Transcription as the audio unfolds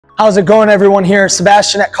How's it going, everyone? Here,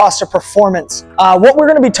 Sebastian at Costa Performance. What we're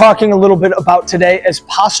going to be talking a little bit about today is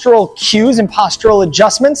postural cues and postural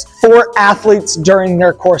adjustments for athletes during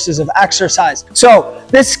their courses of exercise. So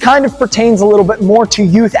this kind of pertains a little bit more to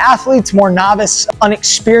youth athletes, more novice,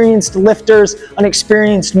 unexperienced lifters,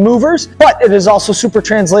 unexperienced movers, but it is also super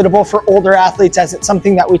translatable for older athletes as it's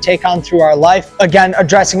something that we take on through our life. Again,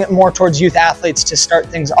 addressing it more towards youth athletes to start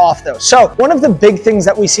things off though. So one of the big things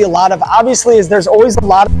that we see a lot of, obviously, is there's always a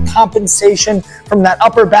lot of compensation from that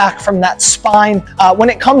upper back, from that spine. When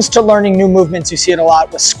it comes to learning new movements, you see it a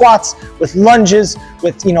lot with squats, with lunges,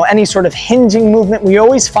 with any sort of hinging movement. We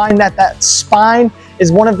always find that that spine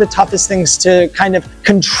is one of the toughest things to kind of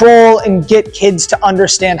control and get kids to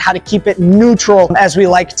understand how to keep it neutral, as we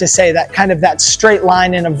like to say, that kind of that straight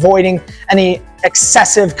line and avoiding any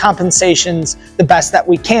excessive compensations the best that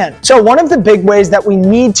we can. So one of the big ways that we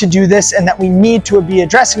need to do this and that we need to be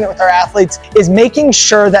addressing it with our athletes is making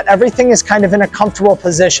sure that everything is kind of in a comfortable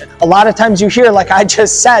position. A lot of times you hear, like I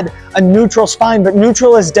just said, a neutral spine, but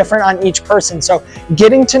neutral is different on each person. So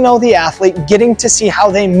getting to know the athlete, getting to see how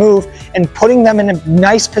they move, and putting them in a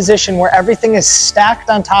nice position where everything is stacked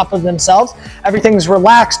on top of themselves, everything's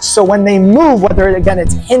relaxed, so when they move, whether again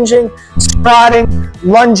it's hinging, squatting,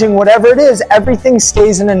 lunging, whatever it is, everything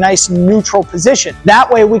stays in a nice neutral position. That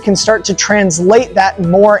way we can start to translate that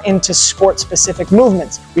more into sport-specific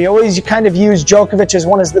movements. We always kind of use Djokovic as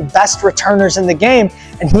one of the best returners in the game,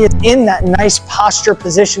 and he is in that nice posture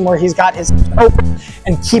position where he's got his hips open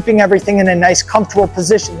and keeping everything in a nice comfortable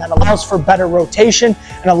position that allows for better rotation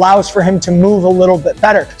and allows for him to move a little bit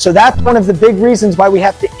better. So that's one of the big reasons why we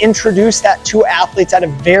have to introduce that to athletes at a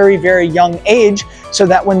very, very young age, so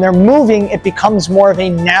that when they're moving, it becomes more of a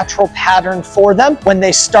natural pattern for them. When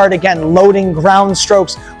they start, again, loading ground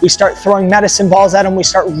strokes, we start throwing medicine balls at them, we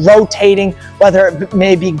start rotating, whether it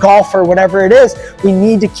may be golf or whatever it is, we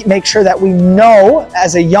need to make sure that we know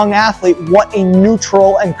as a young athlete what a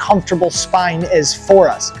neutral and comfortable spine is for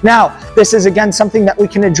us. Now, this is again something that we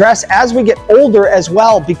can address as we get older as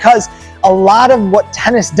well, because a lot of what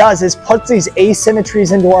tennis does is put these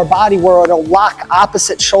asymmetries into our body where it'll lock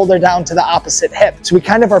opposite shoulder down to the opposite hip. So we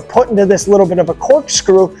kind of are put into this little bit of a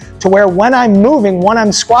corkscrew to where when I'm moving, when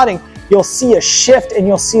I'm squatting, you'll see a shift and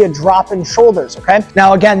you'll see a drop in shoulders, okay?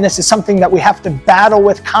 Now, again, this is something that we have to battle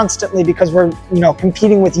with constantly because we're,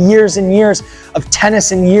 competing with years and years of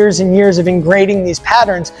tennis and years of ingraining these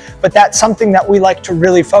patterns. But that's something that we like to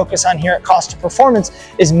really focus on here at Costa Performance,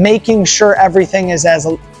 is making sure everything is as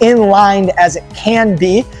in-line as it can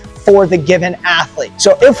be for the given athlete.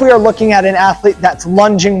 So if we are looking at an athlete that's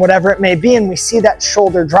lunging, whatever it may be, and we see that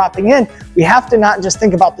shoulder dropping in, we have to not just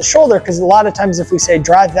think about the shoulder, because a lot of times if we say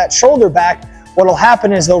drive that shoulder back, what'll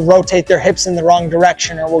happen is they'll rotate their hips in the wrong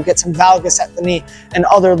direction, or we'll get some valgus at the knee and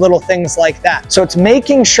other little things like that. So it's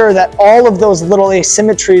making sure that all of those little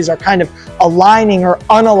asymmetries are kind of aligning or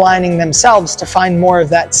unaligning themselves to find more of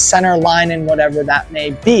that center line and whatever that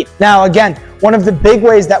may be. Now, again, one of the big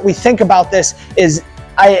ways that we think about this is,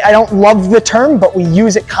 I don't love the term, but we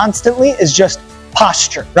use it constantly, is just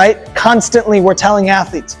posture, right? Constantly we're telling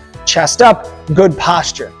athletes, chest up, good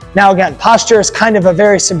posture. Now again, posture is kind of a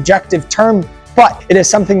very subjective term, but it is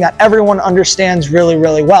something that everyone understands really,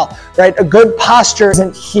 really well, right? A good posture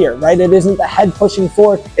isn't here, right? It isn't the head pushing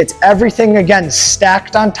forward. It's everything, again,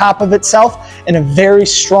 stacked on top of itself in a very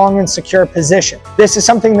strong and secure position. This is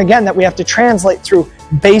something, again, that we have to translate through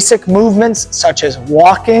basic movements such as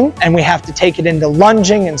walking, and we have to take it into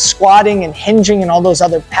lunging and squatting and hinging and all those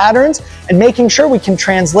other patterns, and making sure we can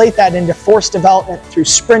translate that into force development through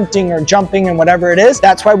sprinting or jumping and whatever it is.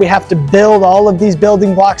 That's why we have to build all of these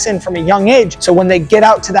building blocks in from a young age, so when they get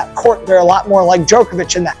out to that court, they're a lot more like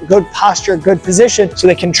Djokovic in that good posture, good position, so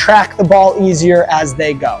they can track the ball easier as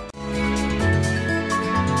they go.